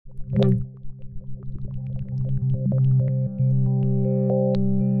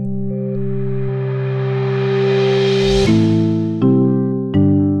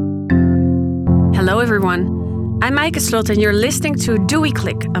I'm Maaike Slot, and you're listening to Do We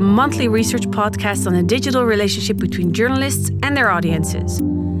Click, a monthly research podcast on the digital relationship between journalists and their audiences.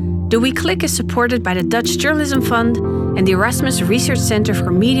 Do We Click is supported by the Dutch Journalism Fund and the Erasmus Research Center for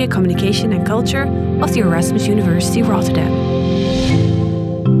Media, Communication and Culture of the Erasmus University Rotterdam.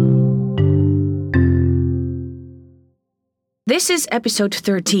 This is episode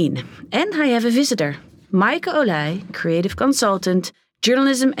 13, and I have a visitor. Maaike Olij, creative consultant,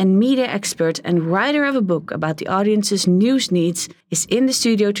 journalism and media expert, and writer of a book about the audience's news needs, is in the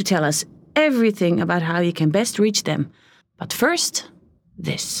studio to tell us everything about how you can best reach them. But first,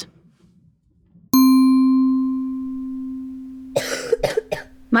 this.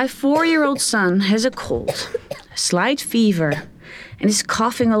 My 4-year-old son has a cold, a slight fever, and is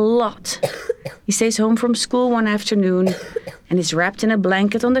coughing a lot. He stays home from school one afternoon and is wrapped in a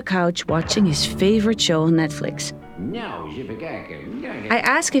blanket on the couch watching his favorite show on Netflix. I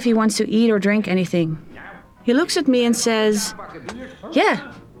ask if he wants to eat or drink anything. He looks at me and says,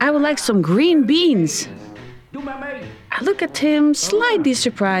 "Yeah, I would like some green beans." I look at him, slightly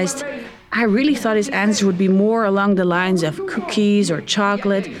surprised. I really thought his answer would be more along the lines of cookies or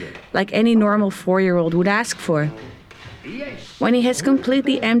chocolate, like any normal 4-year-old would ask for. When he has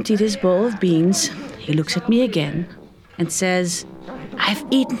completely emptied his bowl of beans, he looks at me again and says, "I've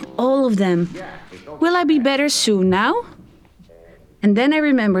eaten all of them. Will I be better soon now?" And then I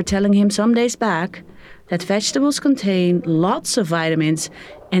remember telling him some days back that vegetables contain lots of vitamins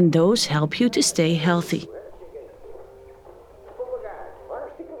and those help you to stay healthy.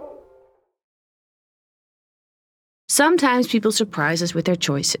 Sometimes people surprise us with their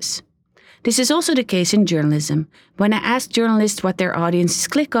choices. This is also the case in journalism. When I ask journalists what their audiences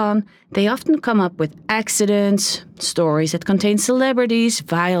click on, they often come up with accidents, stories that contain celebrities,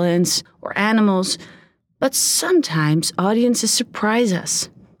 violence, or animals. But sometimes audiences surprise us.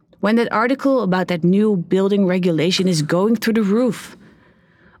 When that article about that new building regulation is going through the roof,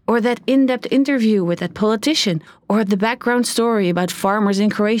 or that in-depth interview with that politician, or the background story about farmers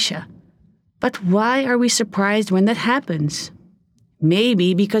in Croatia. But why are we surprised when that happens?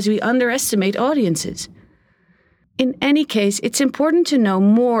 Maybe because we underestimate audiences. In any case, it's important to know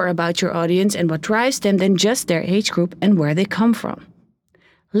more about your audience and what drives them than just their age group and where they come from.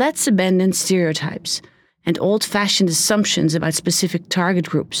 Let's abandon stereotypes and old-fashioned assumptions about specific target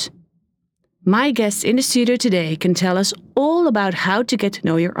groups. My guest in the studio today can tell us all about how to get to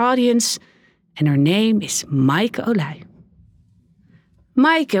know your audience, and her name is Maaike Olij.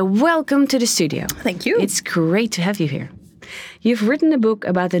 Maaike, welcome to the studio. Thank you. It's great to have you here. You've written a book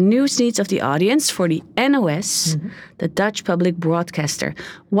about the news needs of the audience for the NOS, the Dutch public broadcaster.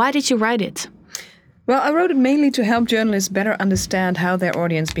 Why did you write it? Well, I wrote it mainly to help journalists better understand how their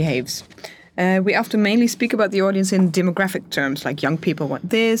audience behaves. We often mainly speak about the audience in demographic terms, like young people want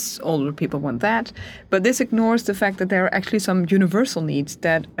this, older people want that. But this ignores the fact that there are actually some universal needs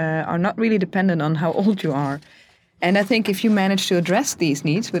that are not really dependent on how old you are. And I think if you manage to address these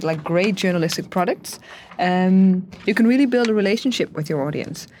needs with like great journalistic products, you can really build a relationship with your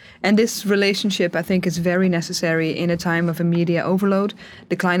audience. And this relationship, I think, is very necessary in a time of a media overload,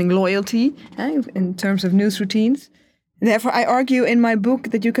 declining loyalty in terms of news routines. Therefore, I argue in my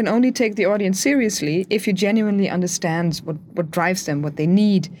book that you can only take the audience seriously if you genuinely understand what drives them, what they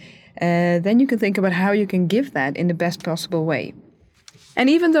need. Then you can think about how you can give that in the best possible way. And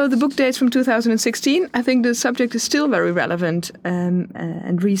even though the book dates from 2016, I think the subject is still very relevant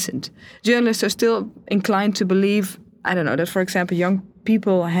and recent. Journalists are still inclined to believe, that, for example, young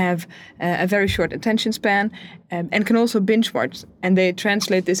people have a very short attention span and can also binge watch. And they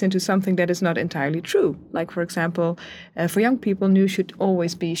translate this into something that is not entirely true. Like, for example, for young people, news should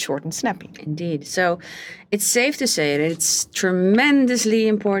always be short and snappy. Indeed. So it's safe to say that it's tremendously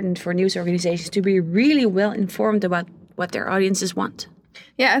important for news organizations to be really well informed about what their audiences want.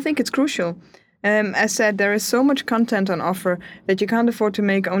 Yeah, I think it's crucial. As said, there is so much content on offer that you can't afford to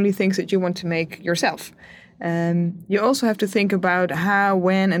make only things that you want to make yourself. You also have to think about how,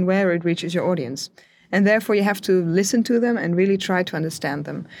 when, and where it reaches your audience. And therefore, you have to listen to them and really try to understand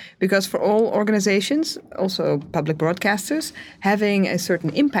them. Because for all organizations, also public broadcasters, having a certain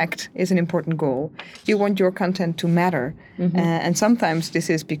impact is an important goal. You want your content to matter. And sometimes this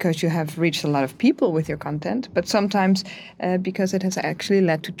is because you have reached a lot of people with your content, but sometimes because it has actually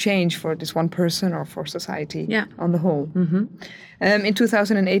led to change for this one person or for society on the whole. In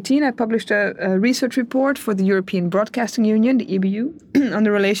 2018, I published a research report for the European Broadcasting Union, the EBU, on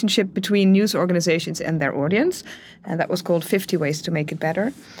the relationship between news organizations and their audience. And that was called 50 Ways to Make It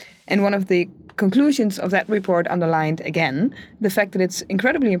Better. And one of the conclusions of that report underlined, again, the fact that it's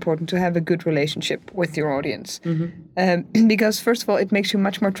incredibly important to have a good relationship with your audience. Because, first of all, it makes you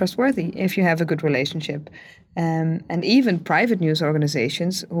much more trustworthy if you have a good relationship. And even private news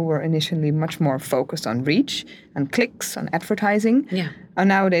organizations, who were initially much more focused on reach and clicks, on advertising, are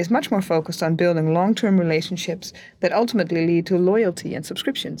nowadays much more focused on building long-term relationships that ultimately lead to loyalty and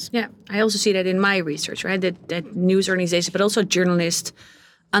subscriptions. Yeah, I also see that in my research, right? That news organizations, but also journalists,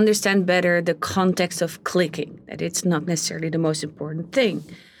 understand better the context of clicking, that it's not necessarily the most important thing.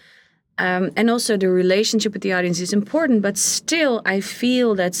 And also the relationship with the audience is important, but still I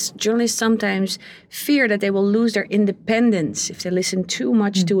feel that journalists sometimes fear that they will lose their independence if they listen too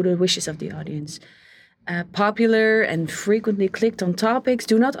much to the wishes of the audience. Popular and frequently clicked on topics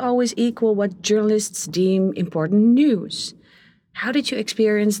do not always equal what journalists deem important news. How did you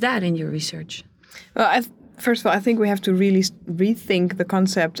experience that in your research? Well, first of all, I think we have to really rethink the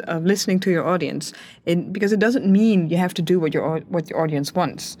concept of listening to your audience, because it doesn't mean you have to do what your audience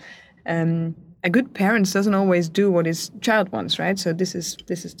wants. A good parent doesn't always do what his child wants, right? So this is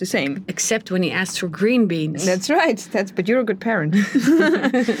the same. Except when he asks for green beans. That's right. But you're a good parent.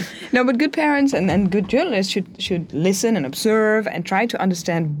 No, but good parents and good journalists should listen and observe and try to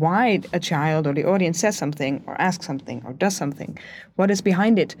understand why a child or the audience says something or asks something or does something. What is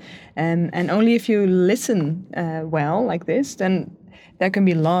behind it? And only if you listen well like this, then there can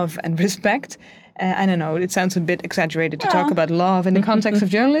be love and respect. I don't know, it sounds a bit exaggerated to talk about love in the context of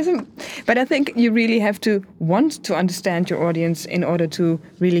journalism, but I think you really have to want to understand your audience in order to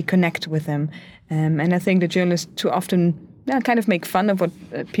really connect with them. And I think that journalists too often kind of make fun of what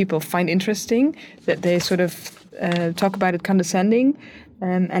people find interesting, that they sort of talk about it condescending.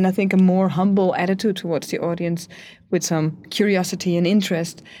 And I think a more humble attitude towards the audience with some curiosity and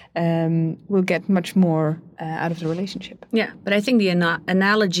interest will get much more out of the relationship. Yeah, but I think the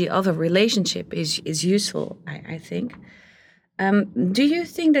analogy of a relationship is useful, I think. Do you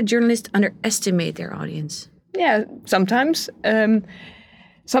think that journalists underestimate their audience? Yeah, sometimes.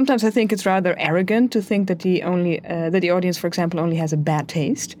 Sometimes I think it's rather arrogant to think that the audience, for example, only has a bad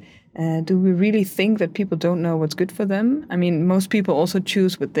taste. Do we really think that people don't know what's good for them? I mean, most people also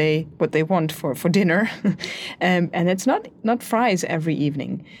choose what they want for dinner, and it's not fries every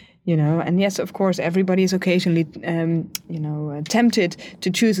evening, you know. And yes, of course, everybody is occasionally, tempted to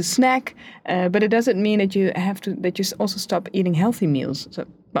choose a snack, but it doesn't mean that you also stop eating healthy meals.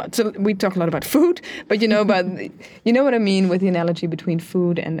 So we talk a lot about food, but you know what I mean with the analogy between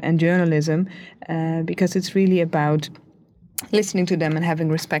food and journalism, because it's really about listening to them and having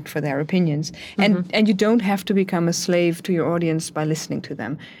respect for their opinions. And you don't have to become a slave to your audience by listening to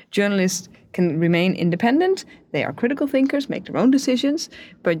them. Journalists can remain independent. They are critical thinkers, make their own decisions,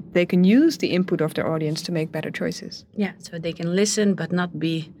 but they can use the input of their audience to make better choices. Yeah, so they can listen but not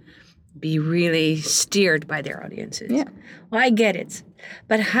be really steered by their audiences. Yeah. Well, I get it.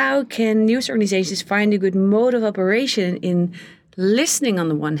 But how can news organizations find a good mode of operation in listening on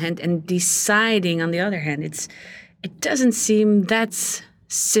the one hand and deciding on the other hand? It doesn't seem that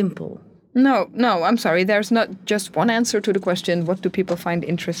simple. No, I'm sorry. There's not just one answer to the question, what do people find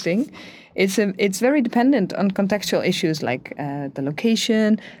interesting? It's very dependent on contextual issues like the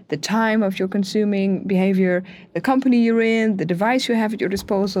location, the time of your consuming behavior, the company you're in, the device you have at your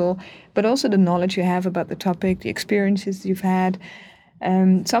disposal, but also the knowledge you have about the topic, the experiences you've had.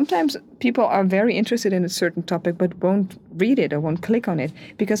 Sometimes people are very interested in a certain topic but won't read it or won't click on it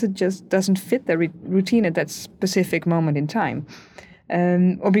because it just doesn't fit their routine at that specific moment in time.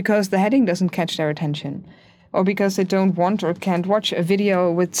 Or because the heading doesn't catch their attention. Or because they don't want or can't watch a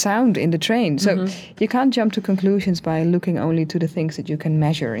video with sound in the train. So you can't jump to conclusions by looking only to the things that you can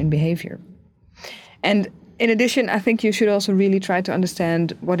measure in behavior. And in addition, I think you should also really try to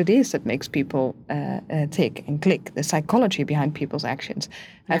understand what it is that makes people tick and click, the psychology behind people's actions.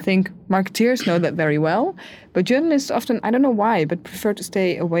 Yeah. I think marketeers know that very well, but journalists often, I don't know why, but prefer to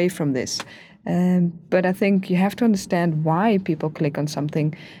stay away from this. But I think you have to understand why people click on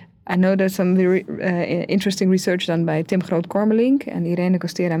something. I know there's some very interesting research done by Tim Groot-Kormelink and Irene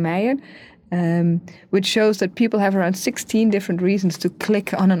Costera-Meijer, which shows that people have around 16 different reasons to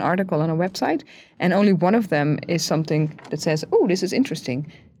click on an article on a website, and only one of them is something that says, oh, this is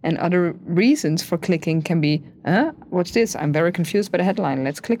interesting. And other reasons for clicking can be, what's this? I'm very confused by the headline.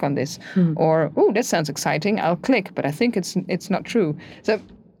 Let's click on this. Or, oh, that sounds exciting. I'll click, but I think it's not true. So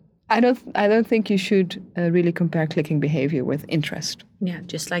I don't think you should really compare clicking behavior with interest. Yeah,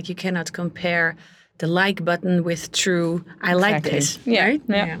 just like you cannot compare the like button with true, I like Exactly. this, Yeah, right?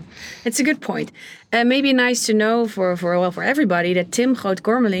 yeah. It's a good point. Maybe nice to know for everybody that Tim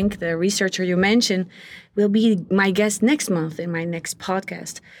Groot-Kormelink, the researcher you mentioned, will be my guest next month in my next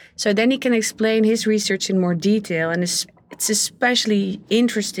podcast. So then he can explain his research in more detail. And it's especially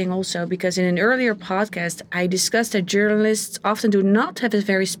interesting also because in an earlier podcast, I discussed that journalists often do not have a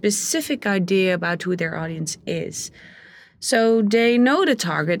very specific idea about who their audience is. So they know the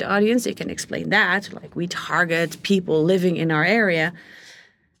target audience, they can explain that, like we target people living in our area.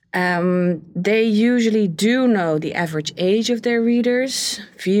 They usually do know the average age of their readers,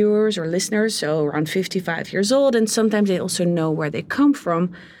 viewers, or listeners, so around 55 years old, and sometimes they also know where they come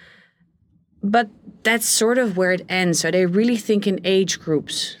from. But that's sort of where it ends. So they really think in age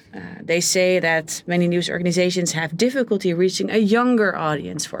groups. They say that many news organizations have difficulty reaching a younger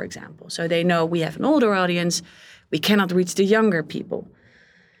audience, for example. So they know we have an older audience, we cannot reach the younger people.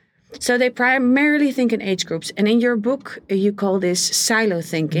 So they primarily think in age groups. And in your book, you call this silo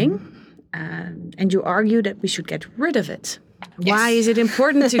thinking. And you argue that we should get rid of it. Yes. Why is it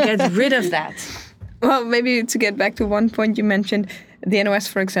important to get rid of that? Well, maybe to get back to one point you mentioned, the NOS,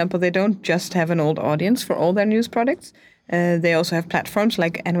 for example, they don't just have an old audience for all their news products. They also have platforms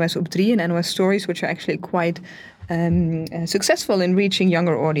like NOS Op 3 and NOS Stories, which are actually quite successful in reaching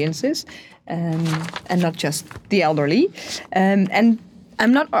younger audiences and not just the elderly. And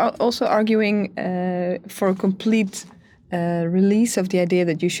I'm not also arguing for a complete release of the idea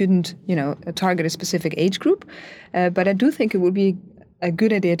that you shouldn't, target a specific age group. But I do think it would be a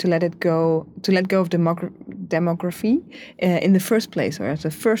good idea to let go of demography in the first place, or as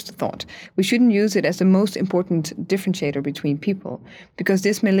a first thought. We shouldn't use it as the most important differentiator between people, because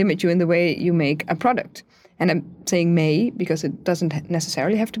this may limit you in the way you make a product. And I'm saying may because it doesn't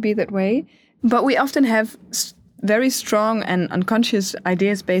necessarily have to be that way. But we often have very strong and unconscious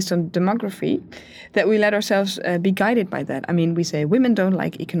ideas based on demography that we let ourselves be guided by that. I mean, we say women don't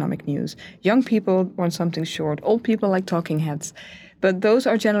like economic news. Young people want something short. Old people like talking heads. But those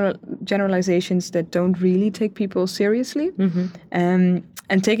are generalizations that don't really take people seriously. Mm-hmm.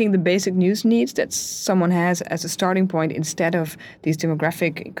 And taking the basic news needs that someone has as a starting point instead of these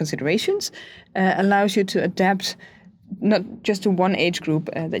demographic considerations allows you to adapt not just to one age group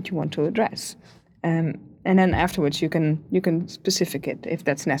that you want to address. And then afterwards you can specific it if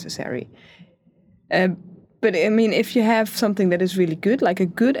that's necessary. But I mean, if you have something that is really good, like a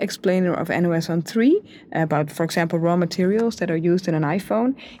good explainer of NOS on 3 about, for example, raw materials that are used in an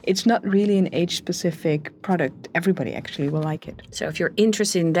iPhone, it's not really an age-specific product. Everybody actually will like it. So if you're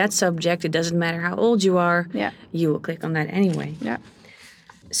interested in that subject, it doesn't matter how old you are, you will click on that anyway. Yeah.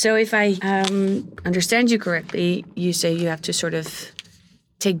 So if I understand you correctly, you say you have to sort of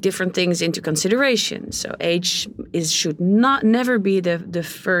take different things into consideration. So age should never be the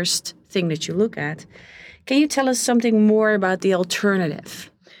first thing that you look at. Can you tell us something more about the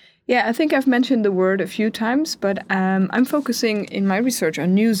alternative? Yeah, I think I've mentioned the word a few times, but I'm focusing in my research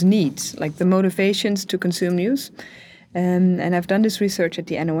on news needs, like the motivations to consume news. And I've done this research at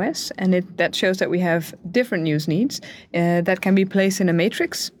the NOS, and that shows that we have different news needs that can be placed in a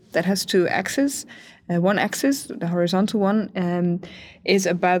matrix that has two axes. One axis, the horizontal one, is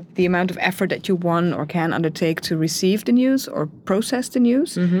about the amount of effort that you want or can undertake to receive the news or process the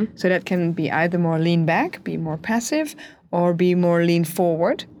news. Mm-hmm. So that can be either more lean back, be more passive, or be more lean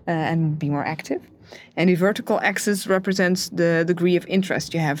forward and be more active. And the vertical axis represents the degree of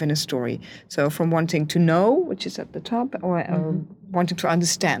interest you have in a story. So from wanting to know, which is at the top, or wanting to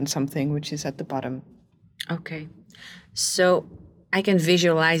understand something, which is at the bottom. Okay. So I can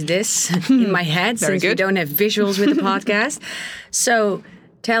visualize this in my head since we don't have visuals with the podcast. So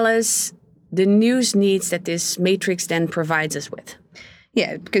tell us the news needs that this matrix then provides us with.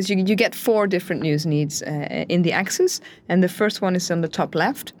 Yeah, because you get 4 different news needs in the axis. And the first one is on the top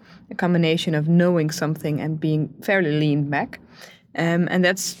left, a combination of knowing something and being fairly lean back. And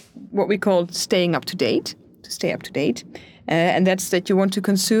that's what we call staying up to date, to stay up to date. And that's that you want to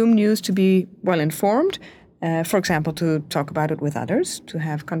consume news to be well informed. For example, to talk about it with others, to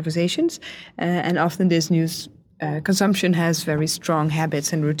have conversations. And often this news consumption has very strong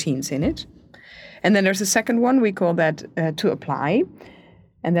habits and routines in it. And then there's a second one, we call that to apply.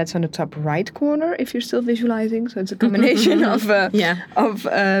 And that's on the top right corner, if you're still visualizing. So it's a combination of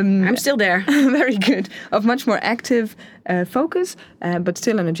I'm still there. Very good. Of much more active focus, but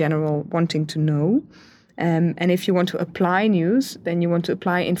still in a general wanting to know. And if you want to apply news, then you want to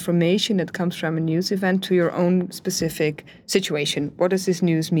apply information that comes from a news event to your own specific situation. What does this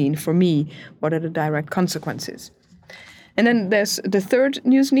news mean for me? What are the direct consequences? And then there's the third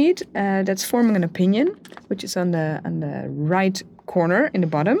news need, that's forming an opinion, which is on the right corner in the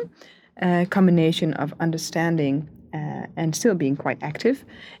bottom. combination of understanding and still being quite active.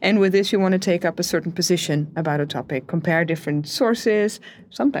 And with this, you want to take up a certain position about a topic, compare different sources,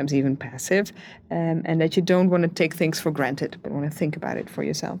 sometimes even passive, and that you don't want to take things for granted, but want to think about it for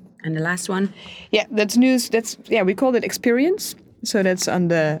yourself. And the last one? Yeah, that's news. We call it experience. So that's on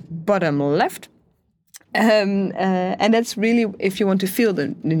the bottom left. And that's really if you want to feel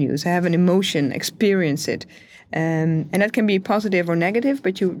the news, have an emotion, experience it. And that can be positive or negative,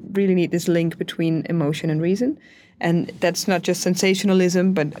 but you really need this link between emotion and reason. And that's not just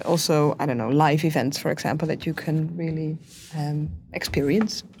sensationalism, but also, live events, for example, that you can really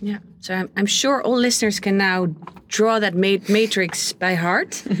experience. Yeah. So I'm sure all listeners can now draw that matrix by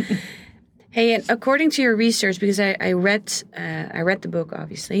heart. Hey, and according to your research, because I read the book,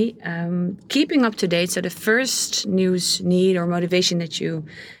 obviously, keeping up to date. So the first news need or motivation that you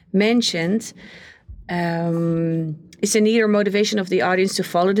mentioned is a need or motivation of the audience to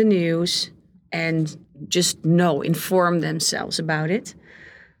follow the news and just inform themselves about it.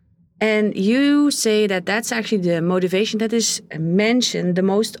 And you say that that's actually the motivation that is mentioned the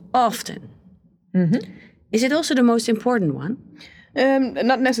most often. Mm-hmm. Is it also the most important one?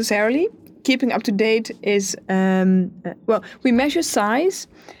 Not necessarily. Keeping up to date is, we measure size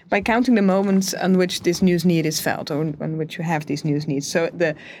by counting the moments on which this news need is felt or on which you have these news needs. So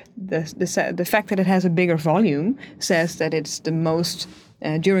the fact that it has a bigger volume says that it's the most,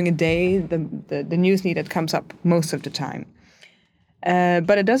 during a day, the news need that comes up most of the time.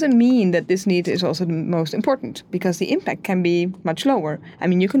 But it doesn't mean that this need is also the most important, because the impact can be much lower. I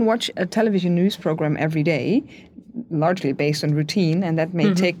mean, you can watch a television news program every day, largely based on routine, and that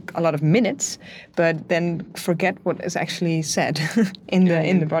may take a lot of minutes, but then forget what is actually said in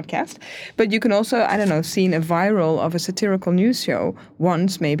the broadcast. But you can also, see a viral of a satirical news show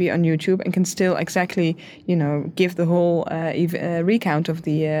once, maybe on YouTube, and can still exactly, give the whole recount of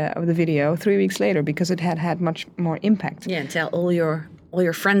the video 3 weeks later, because it had much more impact. Yeah, and tell all your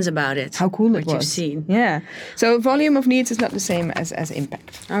friends about it. How cool it was. What you've seen. Yeah. So volume of needs is not the same as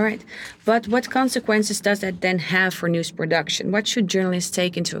impact. All right. But what consequences does that then have for news production? What should journalists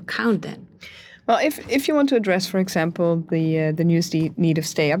take into account then? Well, if you want to address, for example, the news need of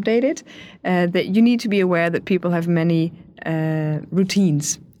stay updated, that you need to be aware that people have many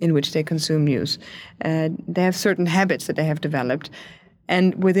routines in which they consume news. They have certain habits that they have developed.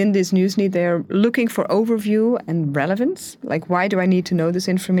 And within this news need, they're looking for overview and relevance. Like, why do I need to know this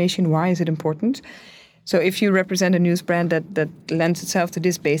information? Why is it important? So if you represent a news brand that lends itself to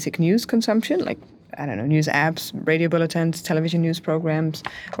this basic news consumption, like, news apps, radio bulletins, television news programs,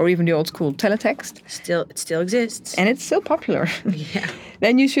 or even the old school teletext. It still exists. And it's still popular. Yeah.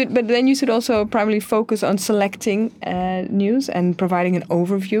 Then you should also primarily focus on selecting news and providing an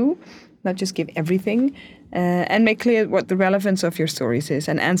overview, not just give everything. And make clear what the relevance of your stories is,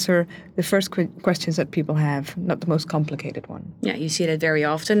 and answer the first questions that people have, not the most complicated one. Yeah, you see that very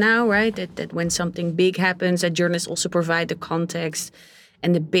often now, right? That when something big happens, that journalists also provide the context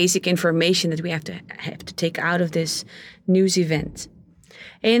and the basic information that we have to take out of this news event.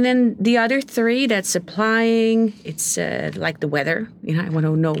 And then the other three, that's applying. It's like the weather. I want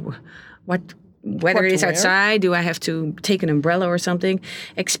to know whether it is outside, do I have to take an umbrella or something?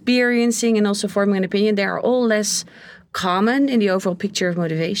 Experiencing and also forming an opinion, they are all less common in the overall picture of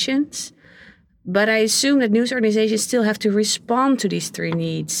motivations. But I assume that news organizations still have to respond to these three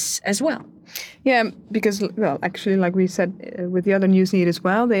needs as well. Yeah, because, actually, like we said with the other news need as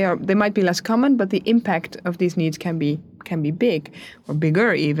well, they might be less common, but the impact of these needs can be big, or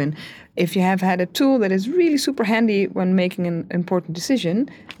bigger even. If you have had a tool that is really super handy when making an important decision,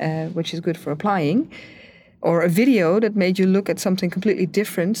 which is good for applying, or a video that made you look at something completely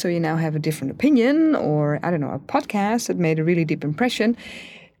different, so you now have a different opinion, or, a podcast that made a really deep impression,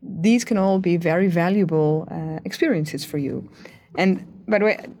 these can all be very valuable experiences for you. And, by the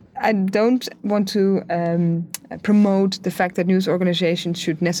way, I don't want to promote the fact that news organizations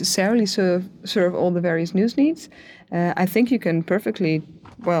should necessarily serve all the various news needs. I think you can perfectly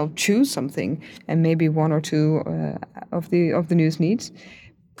choose something, and maybe one or two of the news needs,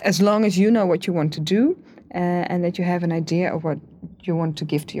 as long as you know what you want to do and that you have an idea of what you want to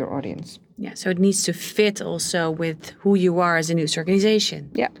give to your audience. Yeah, so it needs to fit also with who you are as a news organization.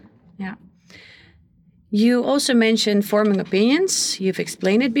 Yeah. Yeah. You also mentioned forming opinions. You've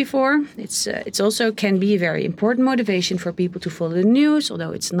explained it before. It's also can be a very important motivation for people to follow the news,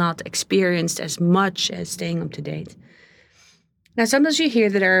 although it's not experienced as much as staying up to date. Now, sometimes you hear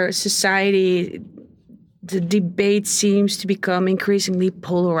that our society, the debate seems to become increasingly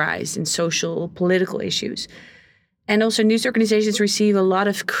polarized in social, political issues. And also news organizations receive a lot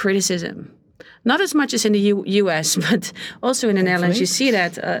of criticism Not as much as in the US, but also in the Netherlands, you see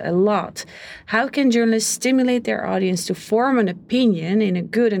that a lot. How can journalists stimulate their audience to form an opinion in a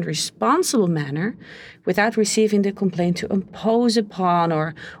good and responsible manner without receiving the complaint to impose upon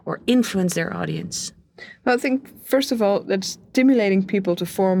or influence their audience? Well, I think, first of all, that stimulating people to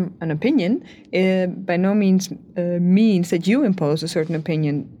form an opinion by no means means that you impose a certain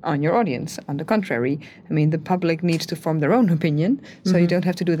opinion on your audience. On the contrary, I mean, the public needs to form their own opinion, so you don't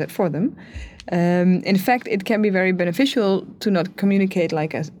have to do that for them. In fact, it can be very beneficial to not communicate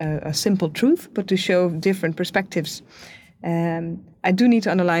like a simple truth, but to show different perspectives. I do need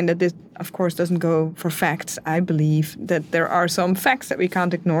to underline that this, of course, doesn't go for facts. I believe that there are some facts that we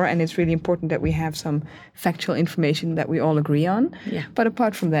can't ignore, and it's really important that we have some factual information that we all agree on. Yeah. But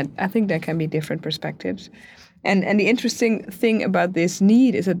apart from that, I think there can be different perspectives. And the interesting thing about this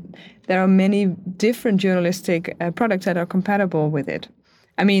need is that there are many different journalistic products that are compatible with it.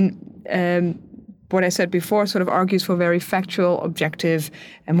 I mean, what I said before sort of argues for very factual, objective,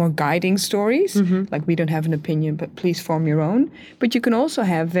 and more guiding stories. Like, we don't have an opinion, but please form your own. But you can also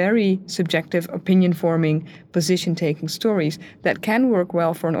have very subjective, opinion-forming, position-taking stories that can work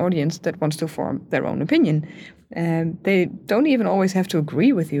well for an audience that wants to form their own opinion. They don't even always have to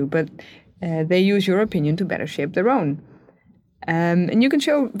agree with you, but they use your opinion to better shape their own. And you can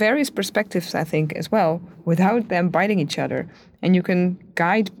show various perspectives, I think, as well, without them biting each other. And you can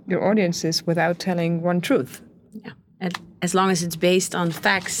guide your audiences without telling one truth. Yeah, as long as it's based on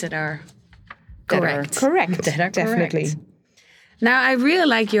facts that are correct. Correct, That are definitely. correct. Now, I really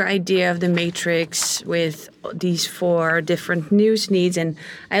like your idea of the matrix with these 4 different news needs. And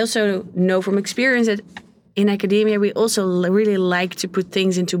I also know from experience that in academia, we also really like to put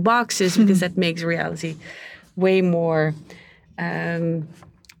things into boxes because that makes reality way more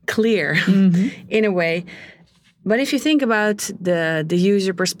clear in a way. But if you think about the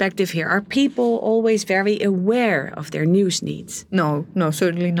user perspective here, are people always very aware of their news needs? No,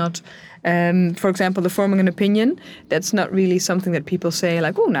 certainly not. For example, the forming an opinion, that's not really something that people say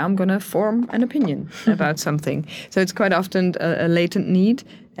like, oh, now I'm going to form an opinion about something. So it's quite often a latent need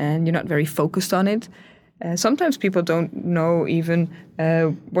and you're not very focused on it. Sometimes people don't know even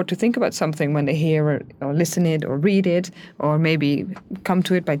what to think about something when they hear or listen it or read it or maybe come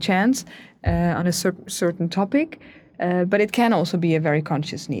to it by chance on a certain topic. But it can also be a very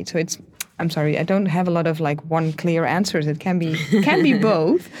conscious need. So I'm sorry, I don't have a lot of like one clear answers. It can be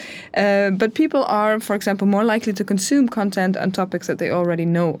both. But people are, for example, more likely to consume content on topics that they already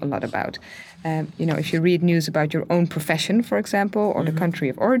know a lot about. If you read news about your own profession, for example, or the country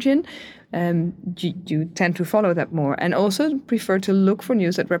of origin, you tend to follow that more and also prefer to look for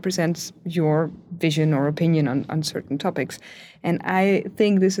news that represents your vision or opinion on certain topics. And I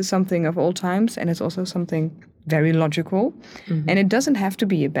think this is something of all times, and it's also something very logical. And it doesn't have to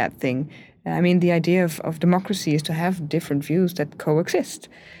be a bad thing. I mean, the idea of democracy is to have different views that coexist.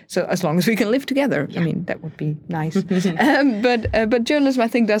 So as long as we can live together, I mean, that would be nice. But journalism, I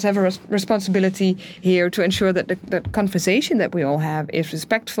think, does have a responsibility here to ensure that the conversation that we all have is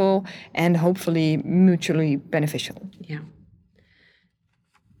respectful and hopefully mutually beneficial. Yeah.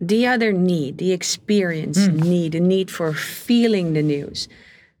 The other need, the experience need, the need for feeling the news.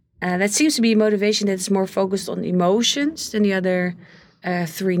 That seems to be a motivation that's more focused on emotions than the other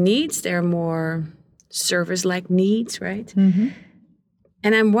 3 needs. They're more service-like needs, right?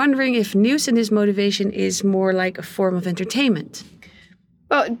 And I'm wondering if news in this motivation is more like a form of entertainment.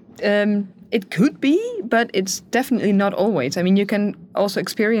 Well, it could be, but it's definitely not always. I mean, you can also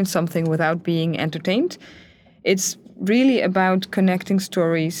experience something without being entertained. It's really about connecting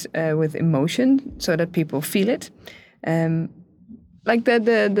stories with emotion so that people feel it. Like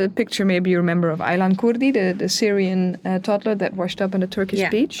the picture, maybe you remember, of Aylan Kurdi, the Syrian toddler that washed up on a Turkish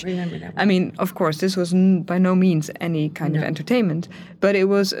beach. Yeah, remember that. I mean, of course, this was by no means any kind of entertainment, but it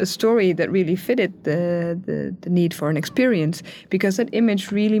was a story that really fitted the need for an experience, because that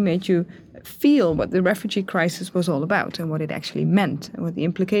image really made you feel what the refugee crisis was all about and what it actually meant and what the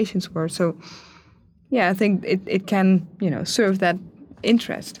implications were. So, yeah, I think it can, serve that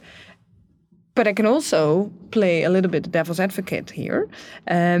interest. But I can also play a little bit the devil's advocate here,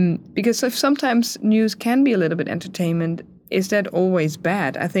 because if sometimes news can be a little bit entertainment, is that always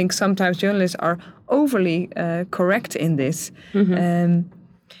bad? I think sometimes journalists are overly correct in this.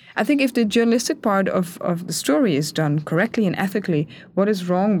 I think if the journalistic part of the story is done correctly and ethically, what is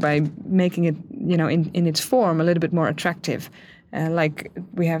wrong by making it, in its form a little bit more attractive? Like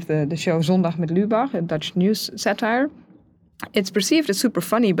we have the show Zondag met Lubach, a Dutch news satire. It's perceived as super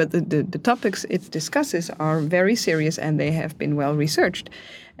funny, but the topics it discusses are very serious and they have been well researched.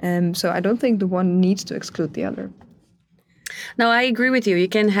 So I don't think the one needs to exclude the other. No, I agree with you. You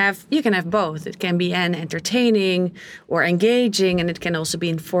can have both. It can be entertaining or engaging, and it can also be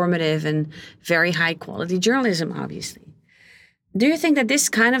informative and very high quality journalism, obviously. Do you think that this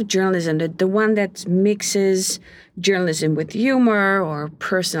kind of journalism, the one that mixes journalism with humor or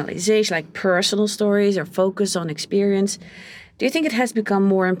personalization, like personal stories or focus on experience, do you think it has become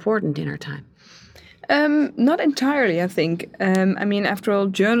more important in our time? Not entirely, I think. After all,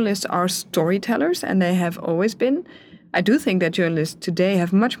 journalists are storytellers, and they have always been. I do think that journalists today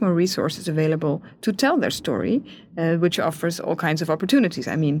have much more resources available to tell their story, which offers all kinds of opportunities.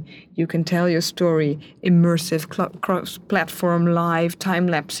 You can tell your story immersive, cross-platform, live,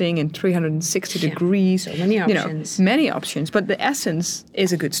 time-lapsing in 360 degrees. So many options. Many options. But the essence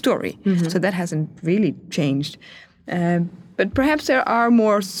is a good story. Mm-hmm. So that hasn't really changed. But perhaps there are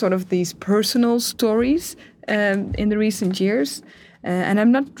more sort of these personal stories in the recent years. And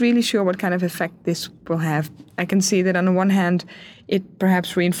I'm not really sure what kind of effect this will have. I can see that on the one hand, it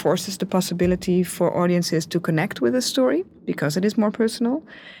perhaps reinforces the possibility for audiences to connect with a story because it is more personal.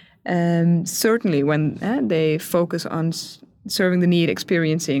 Certainly when they focus on serving the need,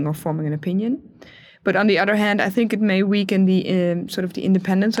 experiencing, or forming an opinion. But on the other hand, I think it may weaken the sort of the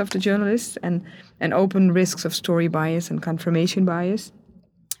independence of the journalists and open risks of story bias and confirmation bias.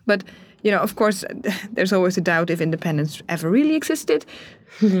 But of course, there's always a doubt if independence ever really existed.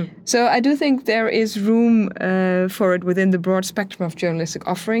 So I do think there is room for it within the broad spectrum of journalistic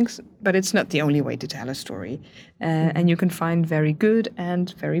offerings, but it's not the only way to tell a story. And you can find very good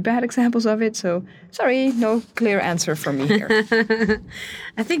and very bad examples of it. So, sorry, no clear answer from me here.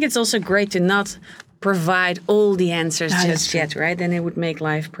 I think it's also great to not provide all the answers just yet, right? Then it would make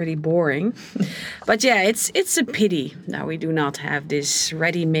life pretty boring. But yeah, it's a pity that we do not have this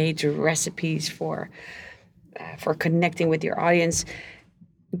ready-made recipes for connecting with your audience.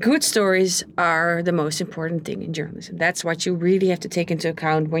 Good stories are the most important thing in journalism. That's what you really have to take into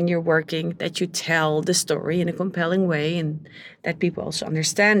account when you're working, that you tell the story in a compelling way and that people also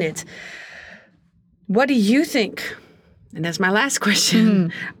understand it. What do you think? And that's my last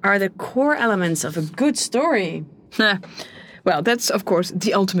question. Are the core elements of a good story? Well, that's, of course,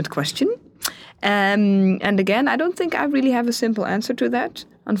 the ultimate question. And again, I don't think I really have a simple answer to that.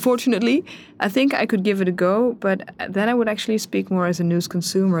 Unfortunately, I think I could give it a go, but then I would actually speak more as a news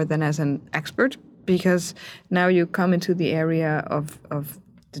consumer than as an expert, because now you come into the area of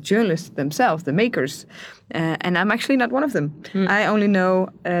the journalists themselves, the makers, and I'm actually not one of them. I only know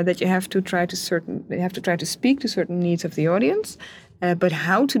that you have to try to speak to certain needs of the audience, but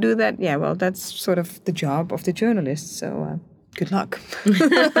how to do that? Yeah, well, that's sort of the job of the journalist. So good luck.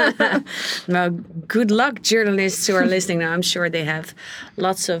 Well, good luck, journalists who are listening now. I'm sure they have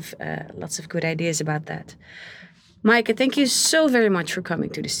lots of good ideas about that. Maaike, thank you so very much for coming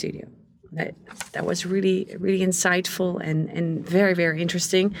to the studio. That was really, really insightful and very, very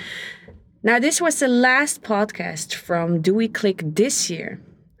interesting. Now, this was the last podcast from Do We Click this year.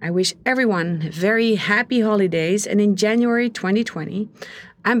 I wish everyone very happy holidays. And in January 2020,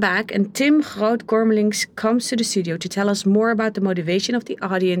 I'm back and Tim Groot-Kormelings comes to the studio to tell us more about the motivation of the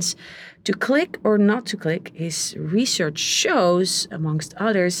audience to click or not to click. His research shows, amongst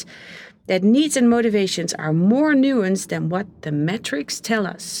others, that needs and motivations are more nuanced than what the metrics tell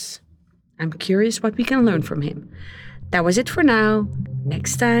us. I'm curious what we can learn from him. That was it for now.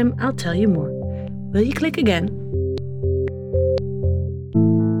 Next time, I'll tell you more. Will you click again?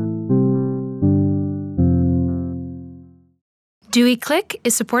 Do We Click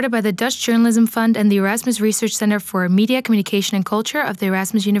is supported by the Dutch Journalism Fund and the Erasmus Research Center for Media, Communication and Culture of the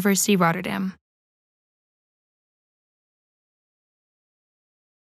Erasmus University Rotterdam.